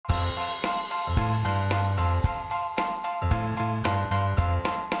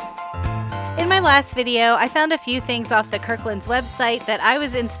last video, I found a few things off the Kirkland's website that I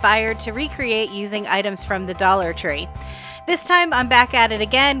was inspired to recreate using items from the Dollar Tree. This time I'm back at it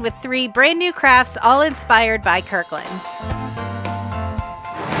again with 3 brand new crafts, all inspired by Kirkland's.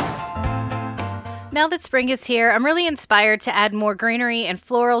 Now that spring is here, I'm really inspired to add more greenery and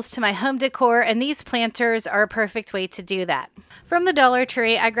florals to my home decor, and these planters are a perfect way to do that. From the Dollar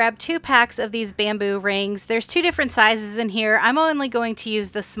Tree, I grabbed 2 packs of these bamboo rings. There's 2 different sizes in here. I'm only going to use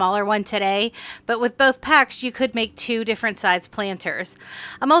the smaller one today, but with both packs, you could make 2 different size planters.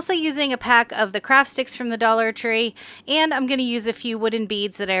 I'm also using a pack of the craft sticks from the Dollar Tree, and I'm going to use a few wooden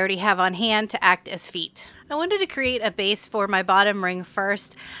beads that I already have on hand to act as feet. I wanted to create a base for my bottom ring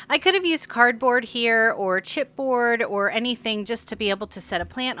first. I could have used cardboard here or chipboard or anything just to be able to set a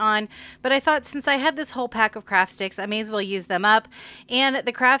plant on, but I thought since I had this whole pack of craft sticks, I may as well use them up. And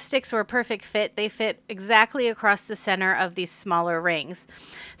the craft sticks were a perfect fit. They fit exactly across the center of these smaller rings.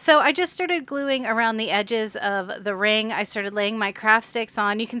 So I just started gluing around the edges of the ring. I started laying my craft sticks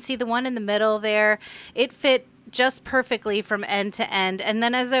on. You can see the one in the middle there. It fit just perfectly from end to end, and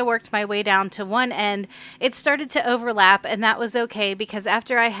then as I worked my way down to one end, it started to overlap, and that was okay because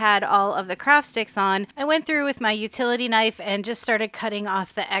after I had all of the craft sticks on, I went through with my utility knife and just started cutting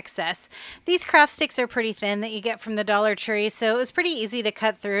off the excess. These craft sticks are pretty thin that you get from the Dollar Tree, so it was pretty easy to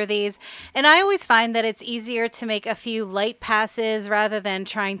cut through these, and I always find that it's easier to make a few light passes rather than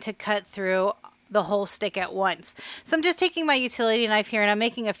trying to cut through the whole stick at once. So I'm just taking my utility knife here and I'm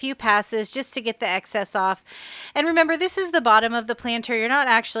making a few passes just to get the excess off. And remember, this is the bottom of the planter. You're not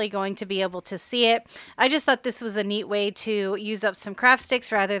actually going to be able to see it. I just thought this was a neat way to use up some craft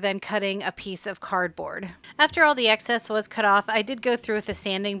sticks rather than cutting a piece of cardboard. After all the excess was cut off, I did go through with a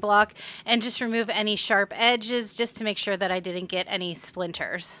sanding block and just remove any sharp edges just to make sure that I didn't get any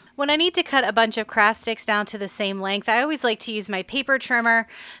splinters. When I need to cut a bunch of craft sticks down to the same length, I always like to use my paper trimmer.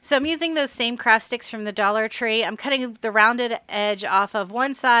 So I'm using those same craft sticks from the Dollar Tree. I'm cutting the rounded edge off of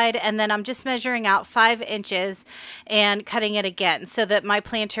one side, and then I'm just measuring out 5 inches and cutting it again so that my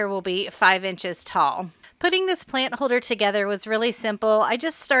planter will be 5 inches tall. Putting this plant holder together was really simple. I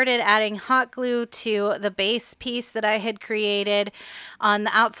just started adding hot glue to the base piece that I had created on the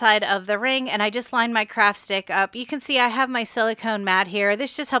outside of the ring, and I just lined my craft stick up. You can see I have my silicone mat here.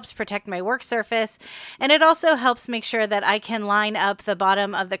 This just helps protect my work surface, and it also helps make sure that I can line up the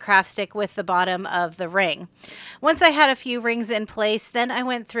bottom of the craft stick with the bottom of the ring. Once I had a few rings in place, then I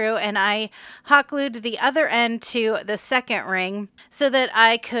went through and I hot glued the other end to the second ring so that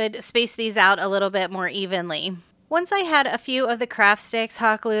I could space these out a little bit more evenly. Once I had a few of the craft sticks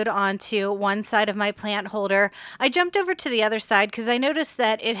hot glued onto one side of my plant holder, I jumped over to the other side because I noticed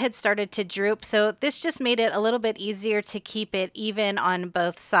that it had started to droop, so this just made it a little bit easier to keep it even on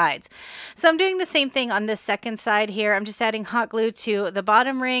both sides. So I'm doing the same thing on this second side here. I'm just adding hot glue to the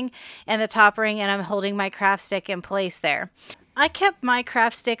bottom ring and the top ring, and I'm holding my craft stick in place there. I kept my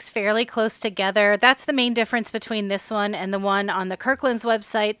craft sticks fairly close together. That's the main difference between this one and the one on the Kirkland's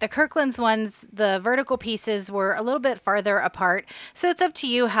website. The Kirkland's ones, the vertical pieces were a little bit farther apart, so it's up to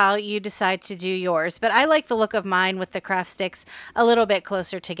you how you decide to do yours. But I like the look of mine with the craft sticks a little bit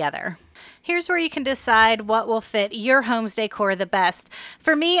closer together. Here's where you can decide what will fit your home's decor the best.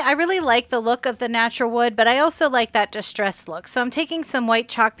 For me, I really like the look of the natural wood, but I also like that distressed look. So I'm taking some white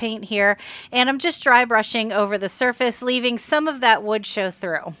chalk paint here, and I'm just dry brushing over the surface, leaving some of that wood show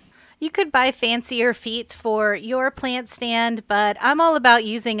through. You could buy fancier feet for your plant stand, but I'm all about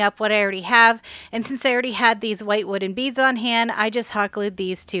using up what I already have. And since I already had these white wooden beads on hand, I just hot glued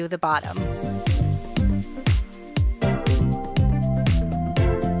these to the bottom.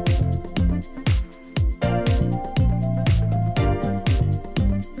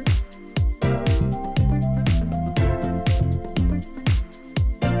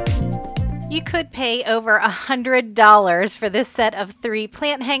 You could pay over $100 for this set of 3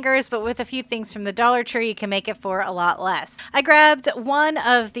 plant hangers, but with a few things from the Dollar Tree, you can make it for a lot less. I grabbed one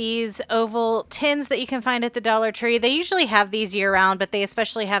of these oval tins that you can find at the Dollar Tree. They usually have these year-round, but they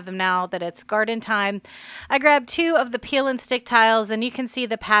especially have them now that it's garden time. I grabbed 2 of the peel and stick tiles, and you can see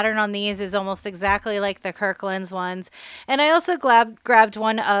the pattern on these is almost exactly like the Kirkland's ones. And I also grabbed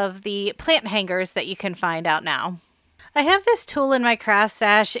one of the plant hangers that you can find out now. I have this tool in my craft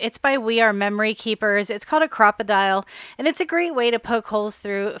stash. It's by We Are Memory Keepers. It's called A Dile, and it's a great way to poke holes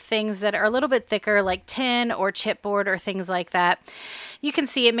through things that are a little bit thicker, like tin or chipboard or things like that. You can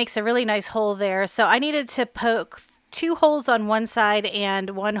see it makes a really nice hole there. So I needed to poke 2 holes on one side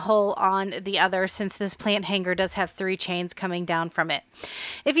and 1 hole on the other, since this plant hanger does have 3 chains coming down from it.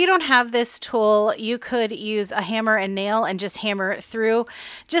 If you don't have this tool, you could use a hammer and nail and just hammer it through,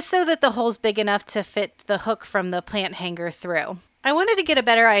 just so that the hole's big enough to fit the hook from the plant hanger through. I wanted to get a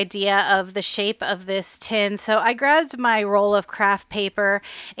better idea of the shape of this tin, so I grabbed my roll of craft paper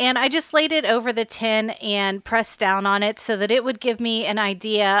and I just laid it over the tin and pressed down on it so that it would give me an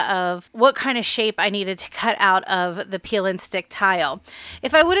idea of what kind of shape I needed to cut out of the peel and stick tile.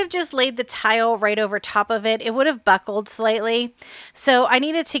 If I would have just laid the tile right over top of it, it would have buckled slightly. So I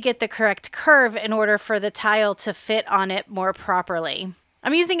needed to get the correct curve in order for the tile to fit on it more properly.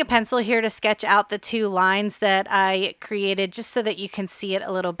 I'm using a pencil here to sketch out the two lines that I created just so that you can see it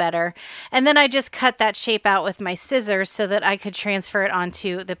a little better. And then I just cut that shape out with my scissors so that I could transfer it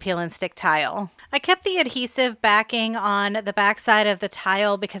onto the peel and stick tile. I kept the adhesive backing on the back side of the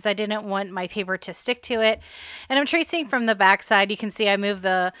tile because I didn't want my paper to stick to it. And I'm tracing from the back side. You can see I moved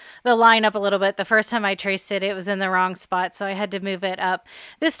the line up a little bit. The first time I traced it, it was in the wrong spot, so I had to move it up.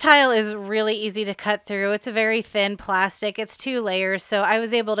 This tile is really easy to cut through. It's a very thin plastic. It's 2 layers, so I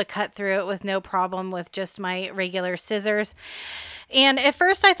was able to cut through it with no problem with just my regular scissors. And at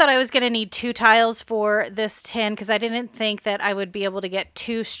first I thought I was going to need 2 tiles for this tin because I didn't think that I would be able to get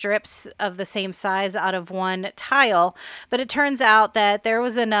 2 strips of the same size out of 1 tile. But it turns out that there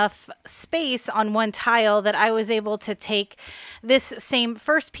was enough space on 1 tile that I was able to take this same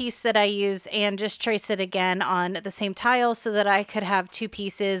first piece that I used and just trace it again on the same tile so that I could have 2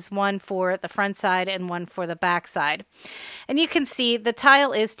 pieces, one for the front side and one for the back side. And you can see the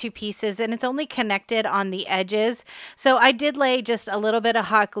tile is 2 pieces and it's only connected on the edges. So I did lay just a little bit of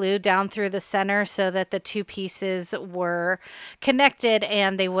hot glue down through the center so that the 2 pieces were connected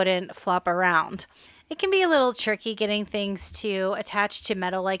and they wouldn't flop around. It can be a little tricky getting things to attach to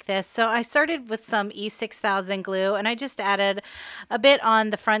metal like this, so I started with some E6000 glue and I just added a bit on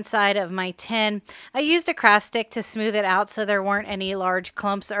the front side of my tin. I used a craft stick to smooth it out so there weren't any large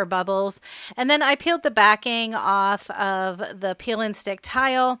clumps or bubbles, and then I peeled the backing off of the peel and stick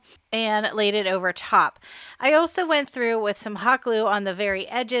tile and laid it over top. I also went through with some hot glue on the very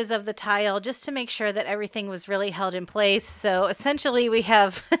edges of the tile just to make sure that everything was really held in place. So essentially we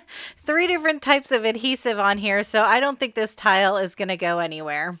have 3 different types of adhesive on here, so I don't think this tile is going to go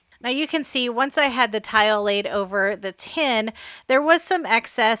anywhere. Now you can see once I had the tile laid over the tin, there was some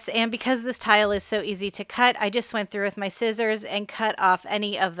excess, and because this tile is so easy to cut, I just went through with my scissors and cut off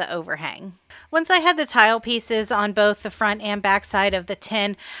any of the overhang. Once I had the tile pieces on both the front and back side of the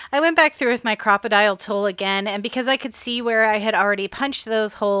tin, I went back through with my crocodile tool again, and because I could see where I had already punched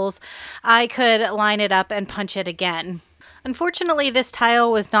those holes, I could line it up and punch it again. Unfortunately, this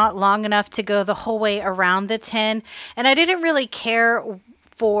tile was not long enough to go the whole way around the tin, and I didn't really care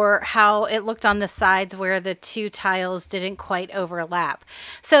for how it looked on the sides where the 2 tiles didn't quite overlap.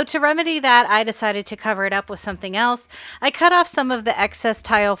 So to remedy that, I decided to cover it up with something else. I cut off some of the excess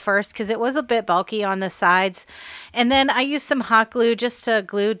tile first because it was a bit bulky on the sides, and then I used some hot glue just to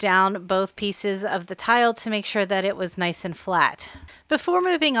glue down both pieces of the tile to make sure that it was nice and flat. Before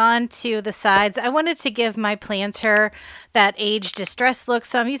moving on to the sides, I wanted to give my planter that age distress look,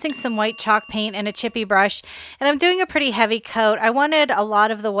 so I'm using some white chalk paint and a chippy brush, and I'm doing a pretty heavy coat. I wanted a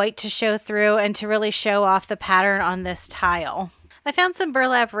lot of the white to show through and to really show off the pattern on this tile. I found some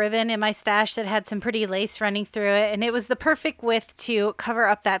burlap ribbon in my stash that had some pretty lace running through it, and it was the perfect width to cover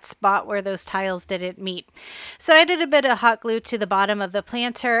up that spot where those tiles didn't meet. So I did a bit of hot glue to the bottom of the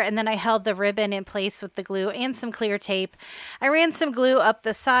planter, and then I held the ribbon in place with the glue and some clear tape. I ran some glue up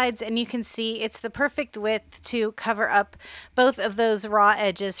the sides, and you can see it's the perfect width to cover up both of those raw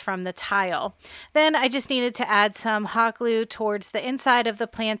edges from the tile. Then I just needed to add some hot glue towards the inside of the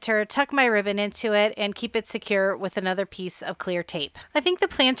planter, tuck my ribbon into it, and keep it secure with another piece of clear tape. I think the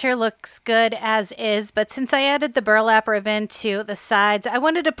planter looks good as is, but since I added the burlap ribbon to the sides, I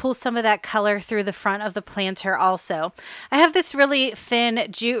wanted to pull some of that color through the front of the planter also. I have this really thin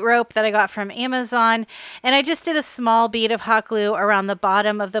jute rope that I got from Amazon, and I just did a small bead of hot glue around the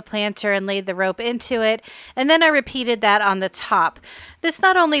bottom of the planter and laid the rope into it, and then I repeated that on the top. This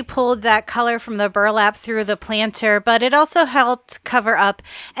not only pulled that color from the burlap through the planter, but it also helped cover up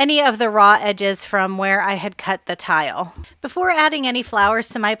any of the raw edges from where I had cut the tile. Before adding any flowers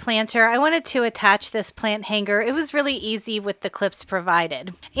to my planter, I wanted to attach this plant hanger. It was really easy with the clips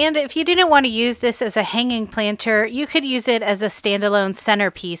provided. And if you didn't want to use this as a hanging planter, you could use it as a standalone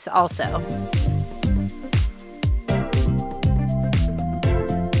centerpiece also.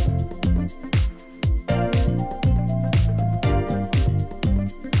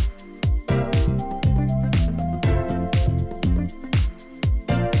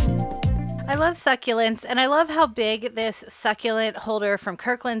 love succulents, and I love how big this succulent holder from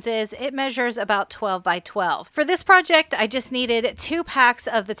Kirkland's is. It measures about 12 by 12. For this project, I just needed 2 packs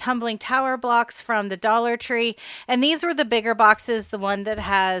of the tumbling tower blocks from the Dollar Tree, and these were the bigger boxes, the one that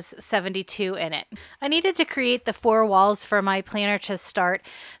has 72 in it. I needed to create the 4 walls for my planner to start,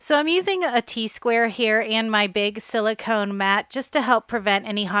 so I'm using a T-square here and my big silicone mat just to help prevent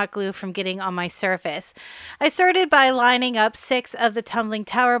any hot glue from getting on my surface. I started by lining up 6 of the tumbling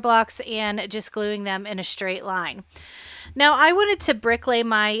tower blocks and just gluing them in a straight line. Now I wanted to bricklay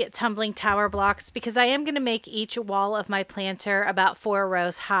my tumbling tower blocks because I am going to make each wall of my planter about 4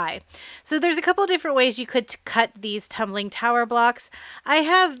 rows high. So there's a couple different ways you could cut these tumbling tower blocks. I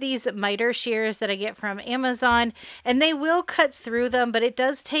have these miter shears that I get from Amazon, and they will cut through them, but it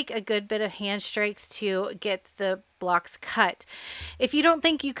does take a good bit of hand strength to get the blocks cut. If you don't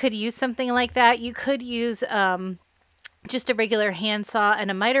think you could use something like that, you could use just a regular handsaw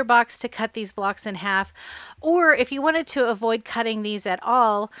and a miter box to cut these blocks in half. Or if you wanted to avoid cutting these at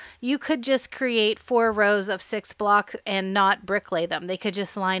all, you could just create 4 rows of 6 blocks and not bricklay them. They could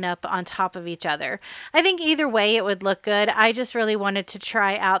just line up on top of each other. I think either way it would look good. I just really wanted to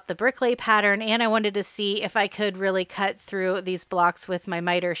try out the bricklay pattern, and I wanted to see if I could really cut through these blocks with my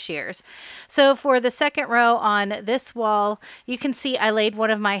miter shears. So for the second row on this wall, you can see I laid one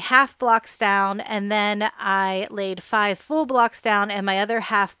of my half blocks down, and then I laid 5 full blocks down and my other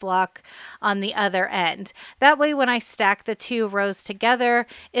half block on the other end. That way when I stack the 2 rows together,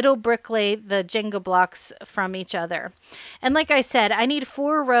 it'll bricklay the Jenga blocks from each other. And like I said, I need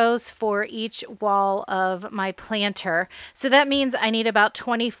 4 rows for each wall of my planter. So that means I need about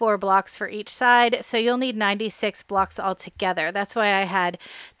 24 blocks for each side. So you'll need 96 blocks altogether. That's why I had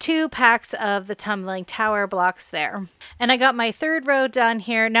 2 packs of the tumbling tower blocks there. And I got my 3rd row done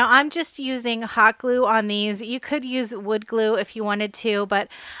here. Now I'm just using hot glue on these. You could use wood glue if you wanted to, but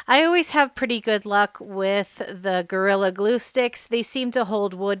I always have pretty good luck with the Gorilla Glue sticks. They seem to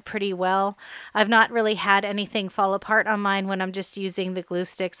hold wood pretty well. I've not really had anything fall apart on mine when I'm just using the glue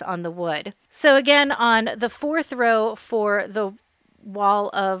sticks on the wood. So again, on the 4th row for the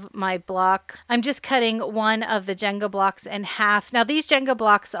wall of my block, I'm just cutting one of the Jenga blocks in half. Now these Jenga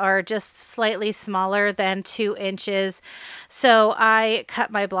blocks are just slightly smaller than 2 inches, so I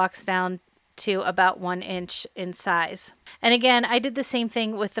cut my blocks down to about 1 inch in size. And again, I did the same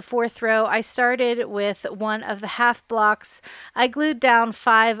thing with the 4th row. I started with one of the half blocks. I glued down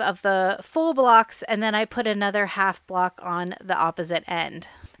 5 of the full blocks, and then I put another half block on the opposite end.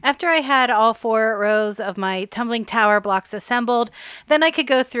 After I had all 4 rows of my tumbling tower blocks assembled, then I could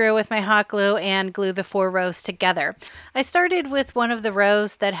go through with my hot glue and glue the 4 rows together. I started with one of the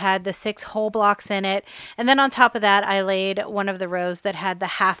rows that had the 6 whole blocks in it, and then on top of that I laid one of the rows that had the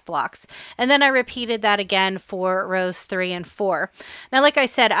half blocks. And then I repeated that again for rows 3 and 4. Now like I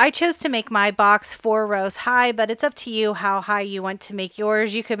said, I chose to make my box 4 rows high, but it's up to you how high you want to make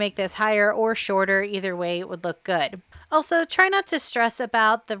yours. You could make this higher or shorter. Either way it would look good. Also, try not to stress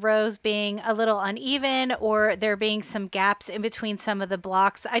about the rows being a little uneven or there being some gaps in between some of the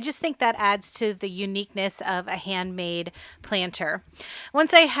blocks. I just think that adds to the uniqueness of a handmade planter.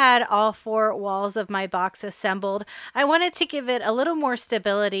 Once I had all 4 walls of my box assembled, I wanted to give it a little more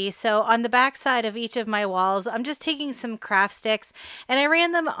stability. So on the back side of each of my walls, I'm just taking some craft sticks and I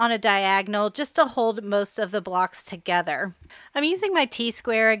ran them on a diagonal just to hold most of the blocks together. I'm using my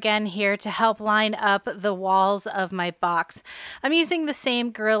T-square again here to help line up the walls of my box. I'm using the same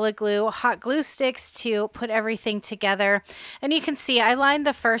Gorilla Glue hot glue sticks to put everything together, and you can see I lined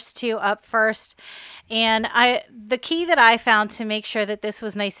the first 2 up first, and the key that I found to make sure that this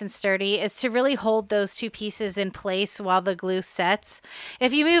was nice and sturdy is to really hold those 2 pieces in place while the glue sets.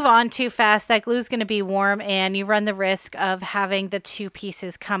 If you move on too fast, that glue is going to be warm and you run the risk of having the 2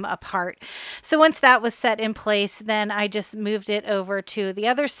 pieces come apart. So once that was set in place, then I just moved it over to the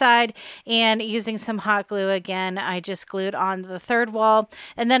other side, and using some hot glue again, I just glued on the 3rd wall,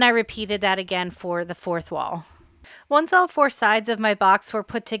 and then I repeated that again for the 4th wall. Once all 4 sides of my box were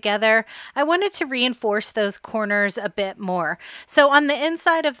put together, I wanted to reinforce those corners a bit more. So on the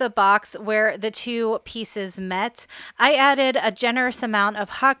inside of the box where the 2 pieces met, I added a generous amount of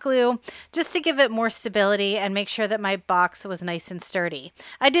hot glue just to give it more stability and make sure that my box was nice and sturdy.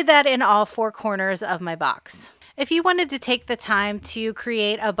 I did that in all 4 corners of my box. If you wanted to take the time to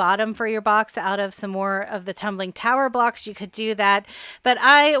create a bottom for your box out of some more of the tumbling tower blocks, you could do that. But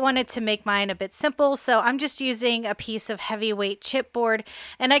I wanted to make mine a bit simple, so I'm just using a piece of heavyweight chipboard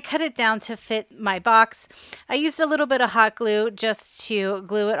and I cut it down to fit my box. I used a little bit of hot glue just to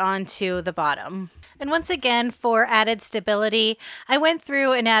glue it onto the bottom. And once again, for added stability, I went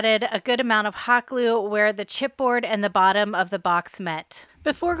through and added a good amount of hot glue where the chipboard and the bottom of the box met.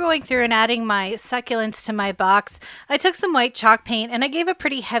 Before going through and adding my succulents to my box, I took some white chalk paint and I gave a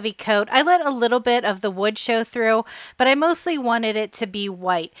pretty heavy coat. I let a little bit of the wood show through, but I mostly wanted it to be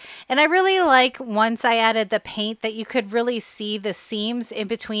white. And I really like once I added the paint that you could really see the seams in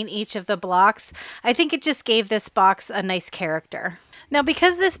between each of the blocks. I think it just gave this box a nice character. Now,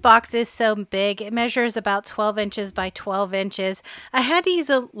 because this box is so big, it measures about 12 inches by 12 inches, I had to use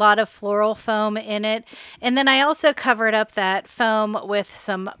a lot of floral foam in it. And then I also covered up that foam with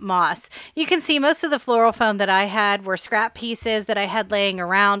some moss. You can see most of the floral foam that I had were scrap pieces that I had laying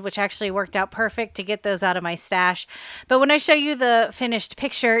around, which actually worked out perfect to get those out of my stash. But when I show you the finished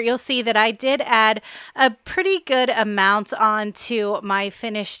picture, you'll see that I did add a pretty good amount onto my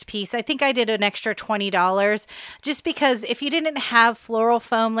finished piece. I think I did an extra $20 just because if you didn't have floral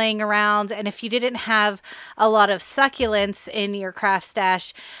foam laying around and if you didn't have a lot of succulents in your craft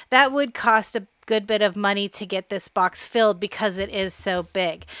stash, that would cost a good bit of money to get this box filled because it is so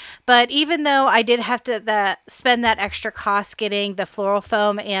big. But even though I did have to spend that extra cost getting the floral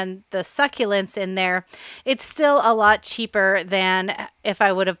foam and the succulents in there, it's still a lot cheaper than if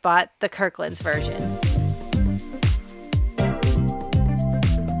I would have bought the Kirkland's version.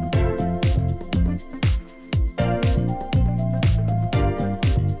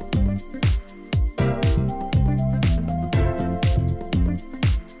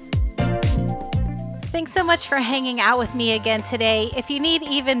 Thanks so much for hanging out with me again today. If you need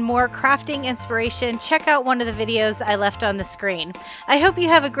even more crafting inspiration, check out one of the videos I left on the screen. I hope you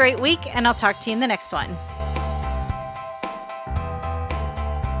have a great week, and I'll talk to you in the next one.